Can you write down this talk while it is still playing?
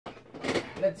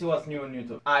Let's see what's new on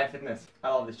YouTube. Fitness. I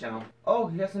love this channel. Oh,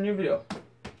 he has a new video.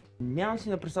 Нямам си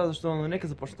на представа защо, но нека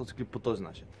започна този клип по този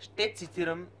начин. Ще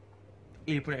цитирам,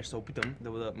 или поне ще се опитам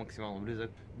да бъда максимално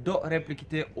близък, до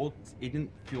репликите от един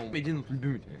филм, един от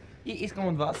любимите. И искам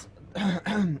от вас...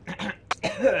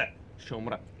 ще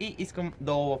умра. И искам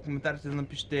долу в коментарите да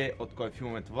напишете от кой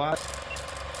филм е това.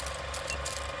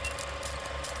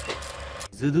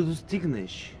 За да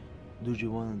достигнеш до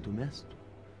желаното място,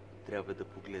 трябва да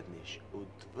погледнеш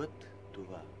отвъд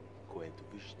това, което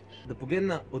виждаш. Да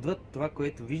погледна отвъд това,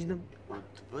 което виждам.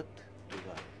 Отвъд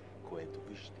това, което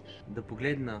виждаш. Да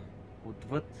погледна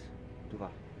отвъд това,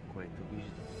 което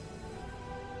виждам.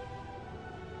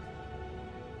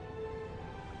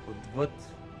 Отвъд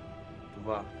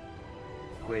това,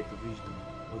 което виждам.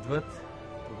 Отвъд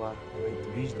това, което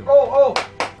виждам.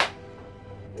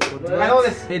 I know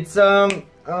this. It's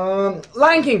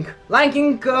Lion King. Lion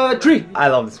King 3. I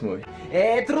love this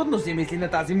movie. Трудно си мисли на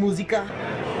тази музика.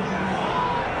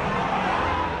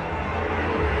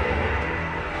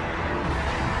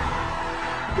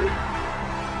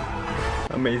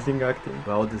 Amazing acting.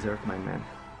 Well deserved, my man.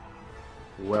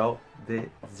 Well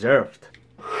deserved.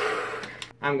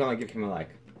 I'm gonna give him a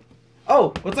like. Oh,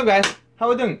 what's up, guys? How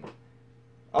are we doing?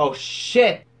 Oh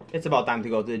shit! It's about time to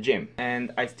go to the gym, and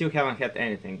I still haven't had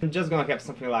anything. I'm just gonna have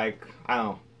something like, I don't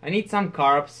know. I need some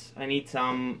carbs, I need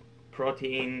some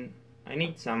protein, I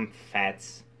need some fats,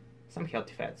 some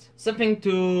healthy fats. Something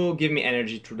to give me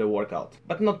energy through the workout,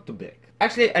 but not too big.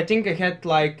 Actually, I think I had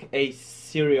like a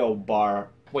cereal bar.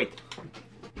 Wait.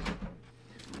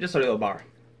 Just a little bar.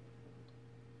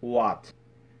 What?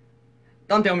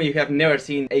 Don't tell me you have never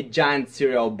seen a giant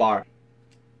cereal bar.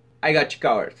 I got you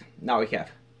covered. Now we have.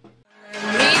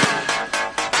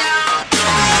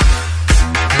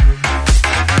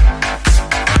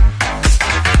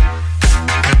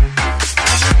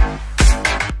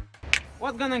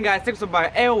 What's going on, guys? Thanks for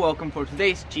buying and welcome for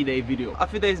today's cheat day video. A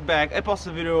few days back I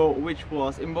posted a video which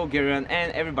was in Bulgarian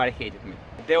and everybody hated me.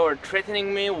 They were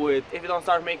threatening me with, if you don't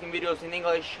start making videos in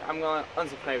English, I'm gonna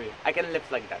unsubscribe you. I can live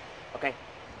like that, okay?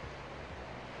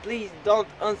 Please don't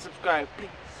unsubscribe, please.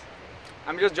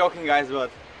 I'm just joking, guys, but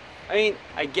I mean,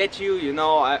 I get you, you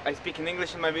know, I speak in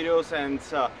English in my videos, and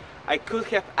I could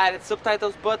have added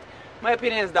subtitles, but my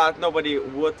opinion is that nobody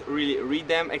would really read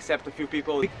them except a few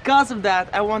people. Because of that,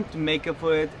 I want to make up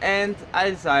for it, and I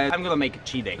decided I'm gonna make a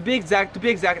cheat day. To be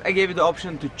exact, I gave you the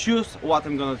option to choose what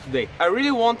I'm gonna do today. I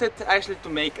really wanted actually to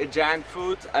make a giant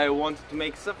food. I wanted to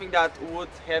make something that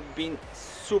would have been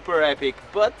super epic,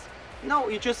 but no,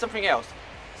 you choose something else.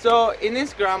 So in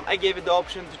Instagram, I gave you the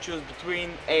option to choose between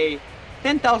a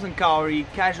 10,000 calorie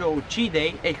casual cheat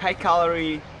day, a high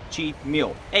calorie cheat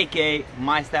meal, aka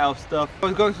my style of stuff. I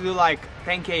was going to do like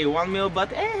 10k one meal, but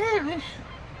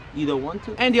you don't want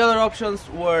to. And the other options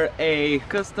were a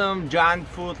custom giant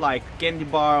food like candy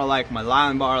bar, like my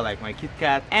lion bar, like my Kit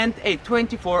Kat, and a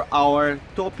 24-hour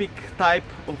topic type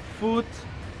of food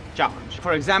challenge.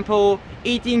 For example,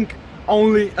 eating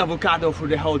only avocado for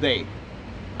the whole day.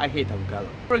 I hate avocado.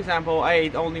 For example, I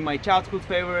ate only my childhood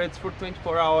favorites for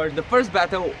 24 hours. The first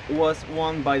battle was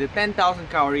won by the 10,000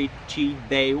 calorie cheat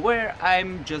day, where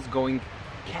I'm just going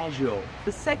casual.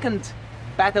 The second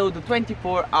battle, the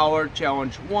 24-hour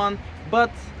challenge, won,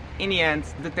 but in the end,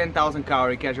 the 10,000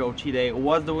 calorie casual cheat day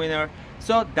was the winner.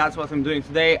 So that's what I'm doing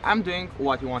today. I'm doing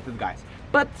what you wanted, guys.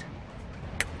 But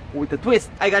with a twist,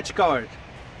 I got you covered.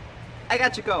 I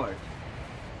got you covered.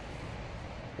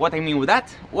 What I mean with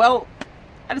that? Well,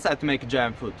 I decided to make a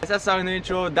giant food. As I saw in the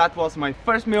intro, that was my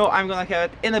first meal. I'm gonna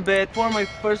have it in a bit for my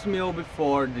first meal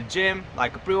before the gym,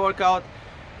 like a pre-workout.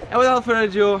 And without further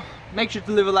ado, make sure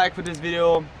to leave a like for this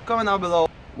video, comment down below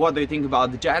what do you think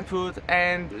about the giant food,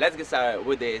 and let's get started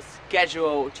with this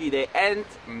casual cheat day and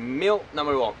meal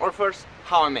number one. Or first,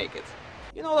 how I make it.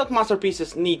 You know that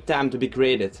masterpieces need time to be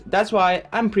created. That's why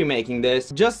I'm pre-making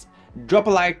this. Just drop a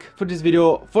like for this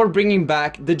video for bringing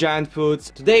back the giant foods.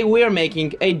 Today we are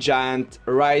making a giant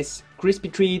rice crispy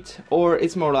treat, or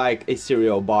it's more like a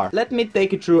cereal bar. Let me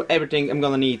take you through everything I'm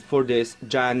gonna need for this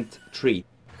giant treat.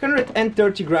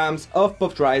 130 grams of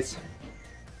puffed rice,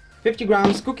 50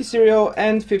 grams cookie cereal,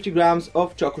 and 50 grams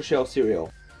of chocolate shell cereal.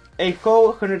 A whole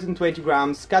 120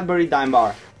 grams Cadbury Daim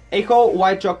bar. A whole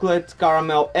white chocolate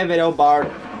caramel Velvet bar,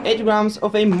 80 grams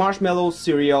of a marshmallow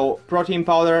cereal protein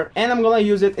powder, and I'm gonna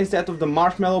use it instead of the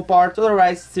marshmallow part so the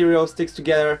rice cereal sticks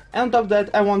together, and on top of that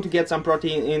I want to get some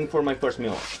protein in for my first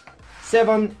meal.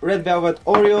 7 red velvet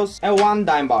Oreos and 1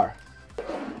 Daim bar.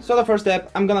 So the first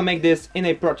step, I'm gonna make this in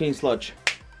a protein sludge,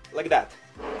 like that.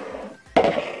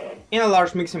 In a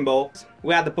large mixing bowl,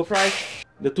 we add the puff rice,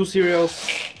 the 2 cereals,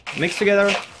 mix together,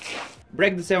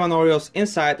 break the 7 Oreos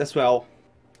inside as well,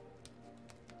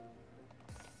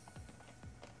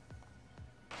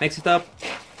 Mix it up.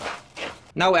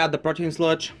 Now we add the protein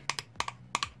sludge.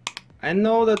 I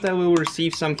know that I will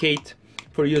receive some hate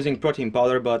for using protein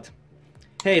powder, but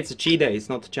hey, it's a cheat day, it's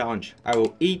not a challenge. I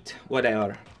will eat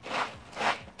whatever.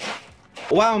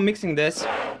 While I'm mixing this,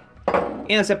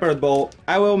 in a separate bowl,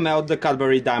 I will melt the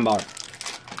Calorie Daim bar.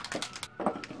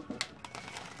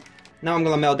 Now I'm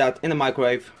gonna melt that in the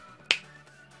microwave.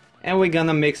 And we're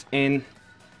gonna mix in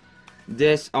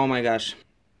this, oh my gosh.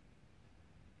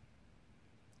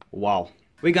 Wow.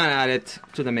 We're gonna add it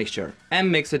to the mixture and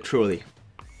mix it thoroughly.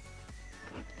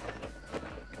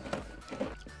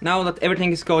 Now that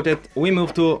everything is coated, we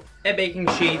move to a baking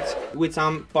sheet with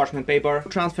some parchment paper.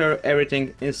 Transfer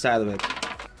everything inside of it.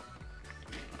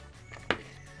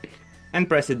 And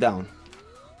press it down.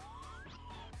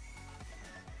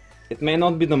 It may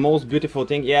not be the most beautiful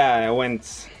thing. Yeah, I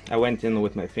went in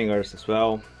with my fingers as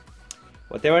well.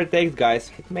 Whatever it takes, guys.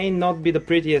 It may not be the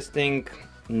prettiest thing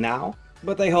now,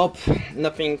 but I hope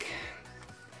nothing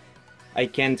I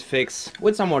can't fix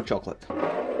with some more chocolate.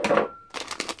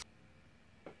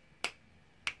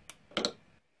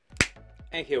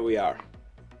 And here we are.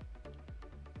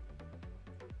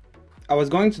 I was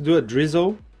going to do a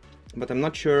drizzle, but I'm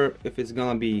not sure if it's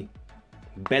gonna be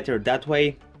better that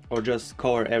way or just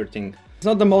cover everything. It's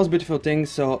not the most beautiful thing,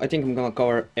 so I think I'm gonna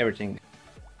cover everything.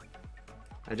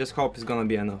 I just hope it's gonna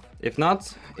be enough. If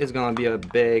not, it's gonna be a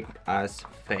big ass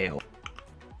fail.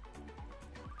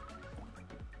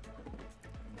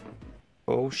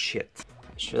 Oh shit.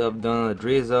 I should have done a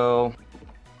drizzle.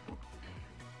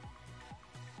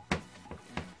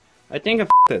 I think I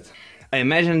f***ed it. I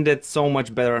imagined it so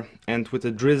much better, and with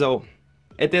a drizzle,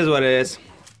 it is what it is.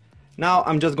 Now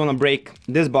I'm just gonna break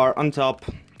this bar on top.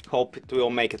 Hope it will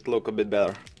make it look a bit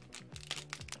better.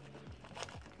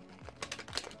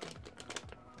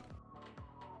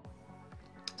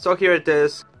 So here it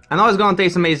is. I know it's gonna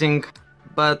taste amazing,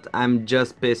 but I'm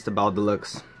just pissed about the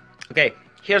looks. Okay,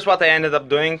 here's what I ended up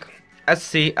doing. As you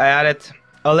see, I added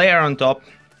a layer on top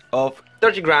of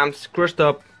 30 grams crushed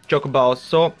up choco balls.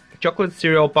 So chocolate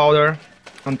cereal powder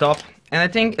on top, and I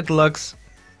think it looks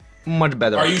much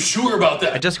better. Are you sure about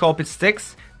that? I just hope it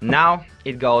sticks. Now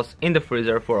it goes in the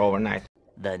freezer for overnight.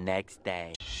 The next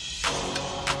day.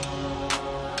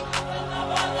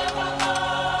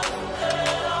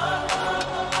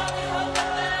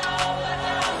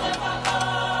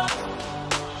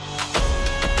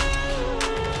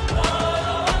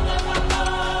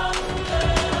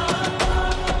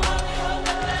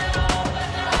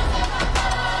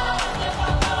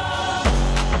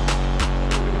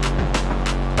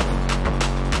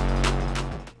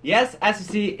 Yes, as you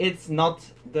see, it's not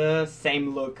the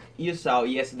same look you saw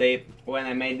yesterday when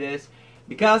I made this,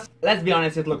 because let's be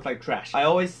honest, it looked like trash. I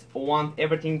always want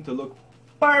everything to look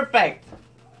perfect.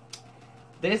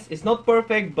 This is not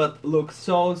perfect, but looks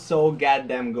so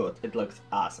goddamn good. It looks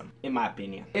awesome, in my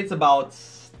opinion. It's about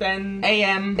 10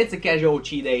 AM. It's a casual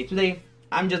cheat day. Today,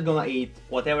 I'm just gonna eat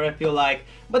whatever I feel like,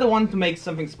 but I want to make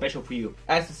something special for you.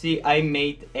 As you see, I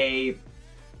made a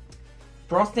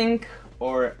frosting,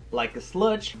 or like a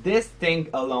sludge. This thing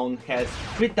alone has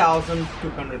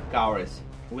 3,200 calories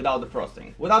without the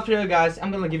frosting. Without further, guys,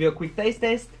 I'm gonna give you a quick taste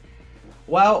test.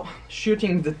 While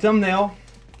shooting the thumbnail,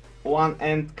 one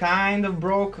end kind of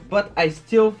broke, but I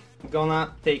still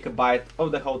gonna take a bite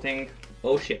of the whole thing.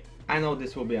 Oh shit, I know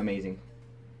this will be amazing.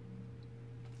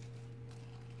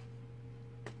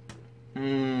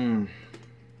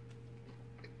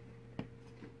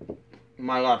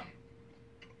 My god.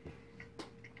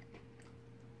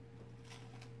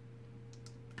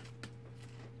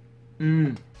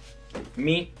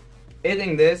 Me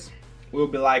eating this will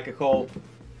be like a whole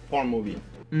porn movie.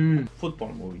 Food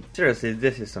porn movie. Seriously,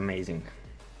 this is amazing.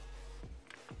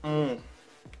 So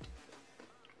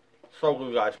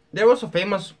good, guys. There was a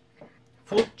famous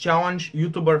food challenge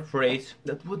YouTuber phrase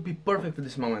that would be perfect for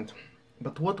this moment.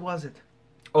 But what was it?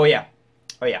 Oh yeah.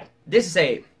 This is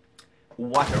a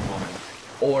water moment.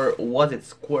 Or was it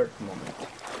squirt moment?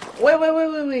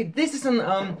 Wait. This is an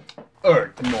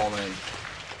earth moment.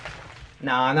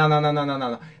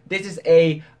 No. This is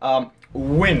a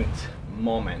wind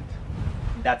moment.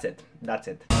 That's it.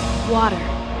 Water.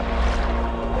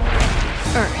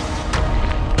 Earth.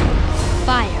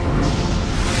 Fire.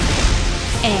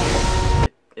 Air.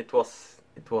 It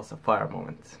was a fire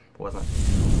moment, wasn't it?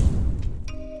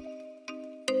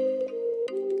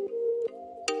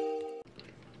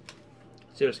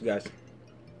 Seriously, guys.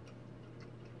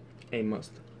 A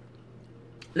must.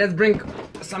 Let's bring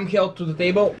some health to the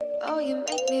table. Oh, you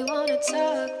make me wanna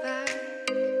talk back.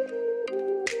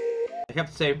 I have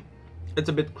to say, it's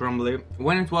a bit crumbly.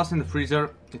 When it was in the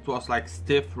freezer, it was like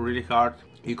stiff, really hard.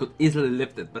 You could easily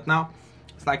lift it, but now,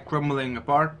 It's like crumbling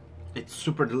apart. It's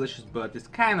super delicious, but it's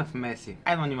kind of messy.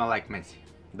 I don't even like Messi,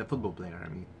 the football player, I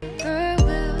mean.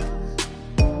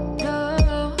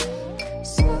 No,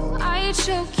 so I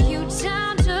choke you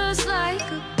down just like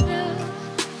a pill.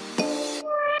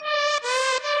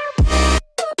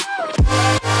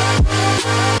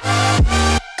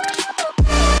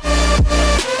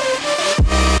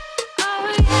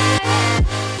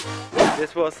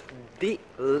 This was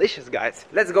delicious, guys.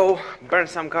 Let's go burn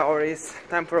some calories.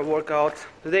 Time for a workout.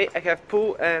 Today I have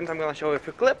poo and I'm gonna show you a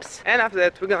few clips, and after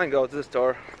that we're gonna go to the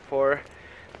store for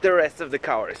the rest of the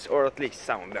calories, or at least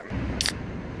some of them.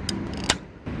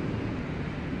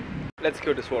 Let's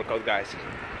kill this workout, guys.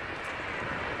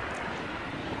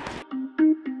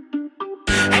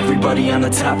 Everybody on the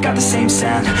top got the same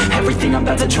sound. Everything I'm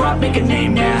about to drop, make a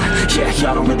name now. Yeah,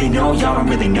 y'all don't really know, y'all don't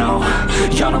really know.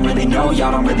 Y'all don't really know,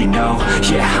 y'all don't really know.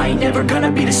 Yeah, I ain't never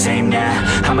gonna be the same now.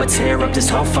 I'ma tear up this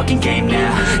whole fucking game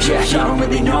now. Yeah, y'all don't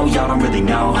really know, y'all don't really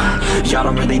know. Y'all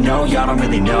don't really know, y'all don't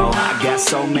really know. I got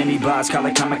so many bars, call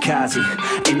it kamikaze.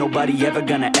 Ain't nobody ever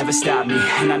gonna ever stop me.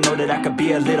 And I know that I could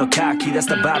be a little cocky. That's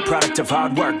the byproduct of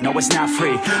hard work, no it's not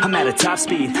free. I'm at a top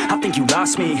speed, I think you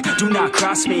lost me. Do not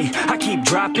cross me, I keep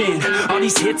dropping all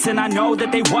these hits and I know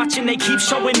that they watching. They keep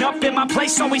showing up and my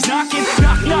place always knocking.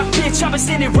 Knock, knock, bitch, I've been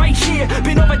standing right here.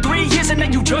 Been over 3 years and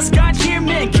then you just got here.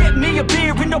 Man, get me a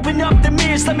beer and open up the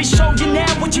mirrors. Let me show you now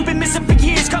what you've been missing for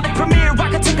years. Call it premiere, I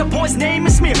can take a boy's name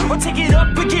and smear, or take it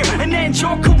up a gear and end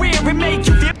your career and make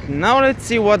you feel. Now let's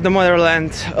see what the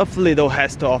motherland of Lidl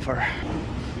has to offer.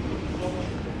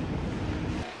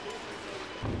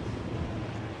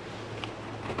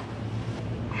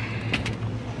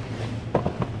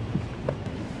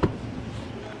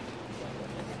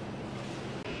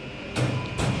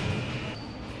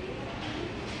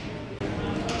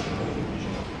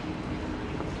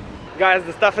 Guys,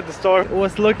 the stuff at the store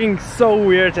was looking so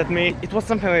weird at me. It was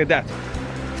something like that.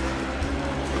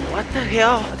 What the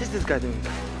hell? What is this guy doing?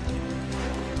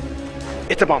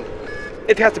 It's a bomb.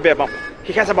 It has to be a bomb.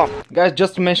 He has a bomb. Guys,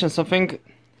 just to mention something.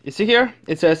 You see here?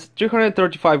 It says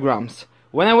 335 grams.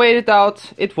 When I weighed it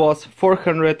out, it was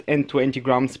 420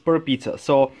 grams per pizza.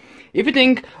 So if you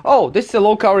think, oh, this is a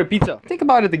low calorie pizza, think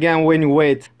about it again when you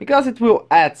weigh it, because it will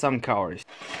add some calories.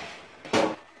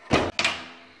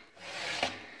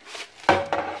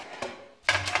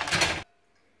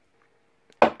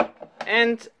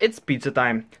 And it's pizza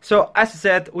time. So as I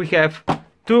said, we have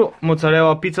 2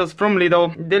 mozzarella pizzas from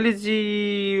Lidl.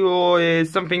 Delizio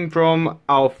is something from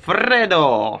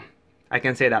Alfredo. I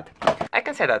can say that. I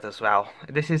can say that as well.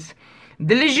 This is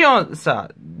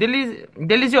deliciosa.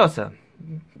 Deliciosa.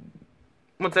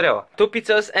 Mozzarella. 2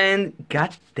 pizzas and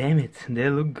god damn it, they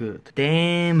look good.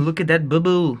 Damn, look at that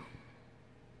bubble.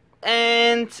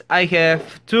 And I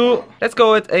have 2, let's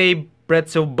go with a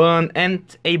pretzel bun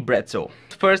and a pretzel.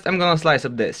 First I'm gonna slice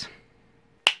up this.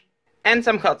 And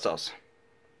some hot sauce.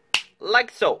 Like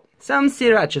so. Some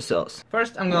sriracha sauce.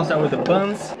 First I'm gonna start with the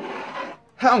buns.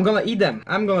 I'm gonna eat them.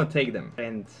 I'm gonna take them.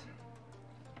 And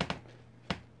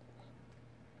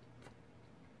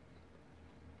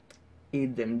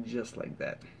eat them just like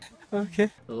that. Okay.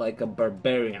 Like a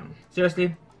barbarian.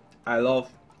 Seriously, I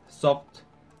love soft,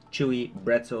 chewy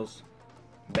pretzels,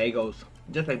 bagels,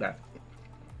 just like that.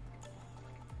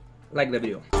 Like the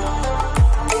video.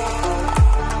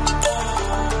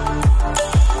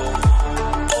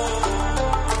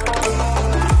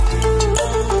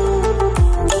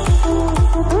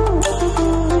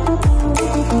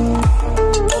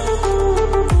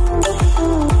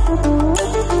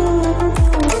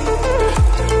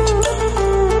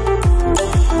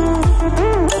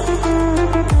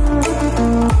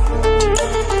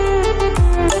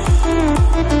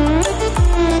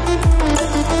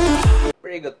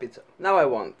 Good pizza. Now I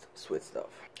want sweet stuff.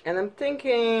 And I'm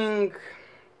thinking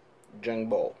junk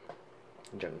ball.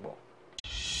 Junk ball.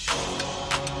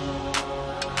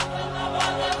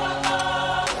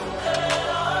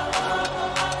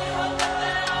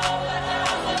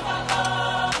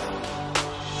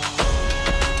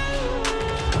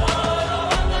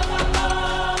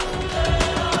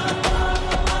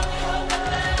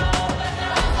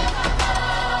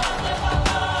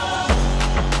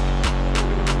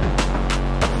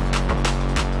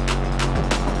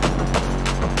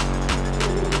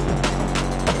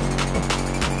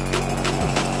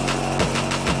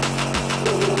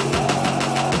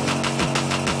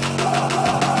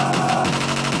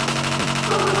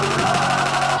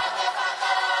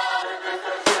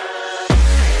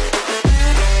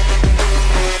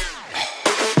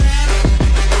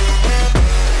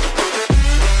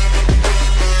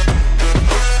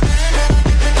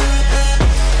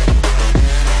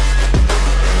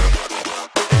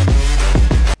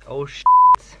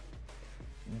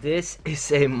 This is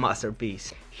a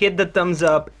masterpiece. Hit the thumbs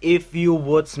up if you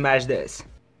would smash this.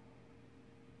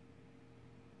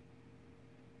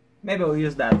 Maybe I'll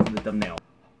use that for the thumbnail.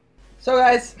 So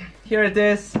guys, here it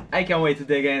is. I can't wait to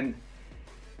dig in.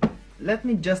 Let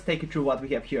me just take you through what we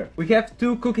have here. We have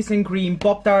 2 cookies and cream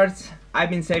Pop-Tarts. I've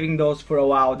been saving those for a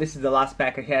while. This is the last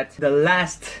pack I had. The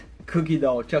last cookie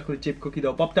dough, chocolate chip cookie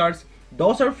dough Pop-Tarts.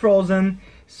 Those are frozen,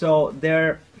 so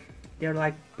they're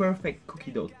like perfect cookie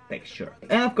dough texture.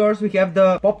 And of course we have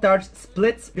the Pop-Tarts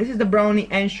splits. This is the brownie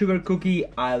and sugar cookie.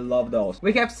 I love those.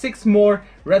 We have 6 more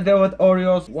red velvet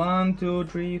Oreos. 1, 2,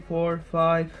 3, 4,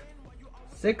 5,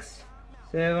 6,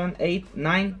 7, 8,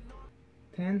 9,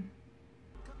 10.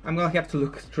 I'm gonna have to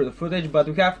look through the footage, but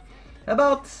we have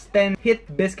about 10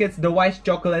 hit biscuits, the white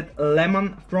chocolate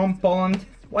lemon from Poland.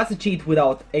 What's a cheat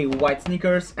without a white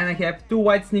Snickers? And I have 2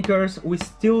 white Snickers, we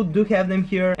still do have them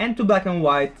here, and 2 black and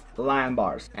white Lion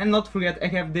bars. And not forget, I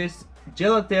have this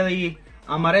gelatelli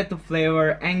amaretto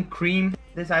flavor and cream.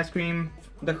 This ice cream,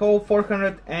 the whole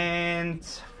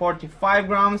 445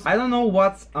 grams. I don't know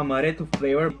what's amaretto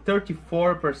flavor.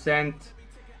 34%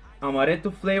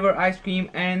 amaretto flavor ice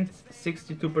cream and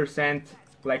 62%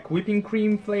 like whipping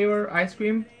cream flavor ice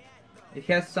cream. It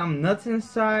has some nuts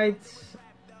inside.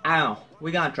 I don't know,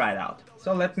 we're gonna try it out.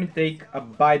 So let me take a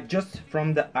bite just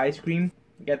from the ice cream.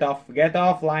 Get off,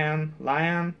 lion,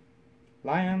 lion,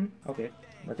 lion. Okay,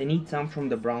 but I need some from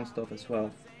the brown stuff as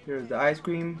well. Here's the ice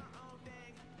cream.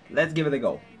 Let's give it a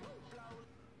go.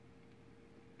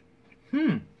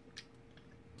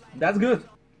 That's good.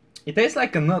 It tastes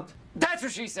like a nut. That's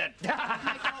what she said.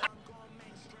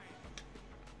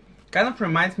 Kind of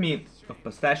reminds me of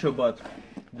pistachio, but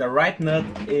the right nut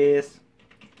is...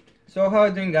 So how are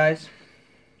you doing, guys?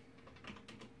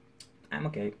 I'm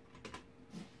okay.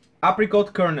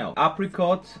 Apricot kernel.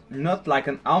 Apricot, not like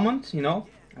an almond, you know.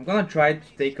 I'm gonna try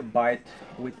to take a bite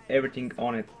with everything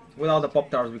on it, without the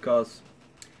Pop-Tarts, because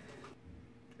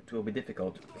it will be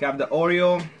difficult. We have the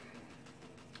Oreo.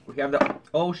 We have the,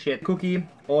 oh shit, cookie,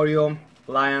 Oreo,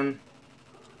 Lion,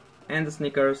 and the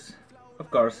Snickers. Of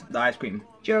course, the ice cream.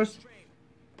 Cheers!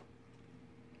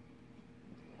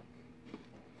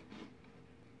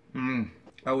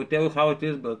 I will tell you how it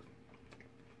is, but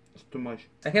it's too much.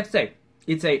 I have to say,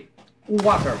 it's a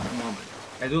water moment.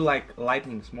 I do like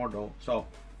lightnings more though, so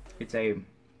it's a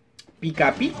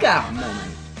pika pika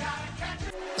moment.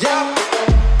 Yeah.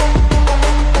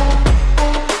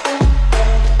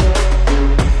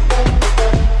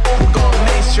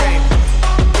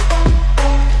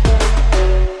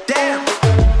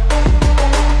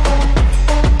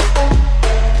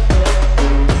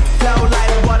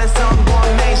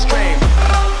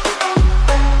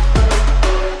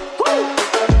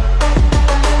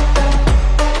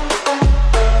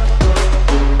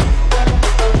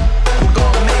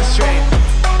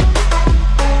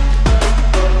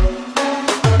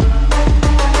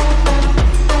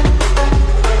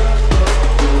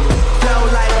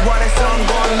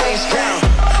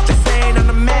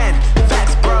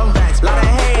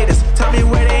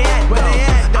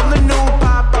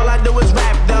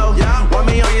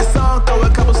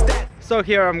 So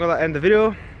here I'm gonna end the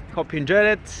video. Hope you enjoyed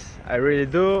it. I really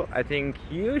do. I think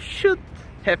you should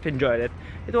have enjoyed it.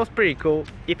 It was pretty cool,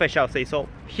 if I shall say so.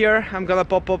 Here I'm gonna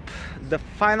pop up the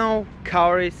final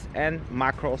calories and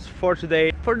macros for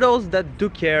today. For those that do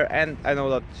care, and I know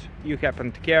that you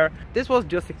happen to care, this was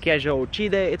just a casual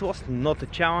cheat day. It was not a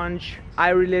challenge.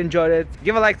 I really enjoyed it.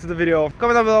 Give a like to the video.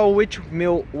 Comment down below which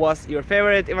meal was your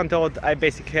favorite, even though I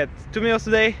basically had 2 meals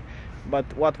today. But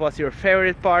what was your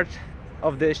favorite part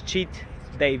of this cheat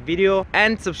day video?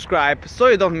 And subscribe so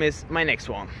you don't miss my next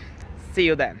one. See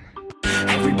you then.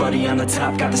 Everybody on the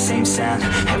top got the same sound.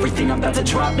 Everything I'm about to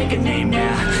drop, make a name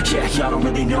now. Yeah, y'all don't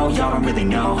really know, y'all don't really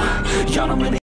know. Y'all don't really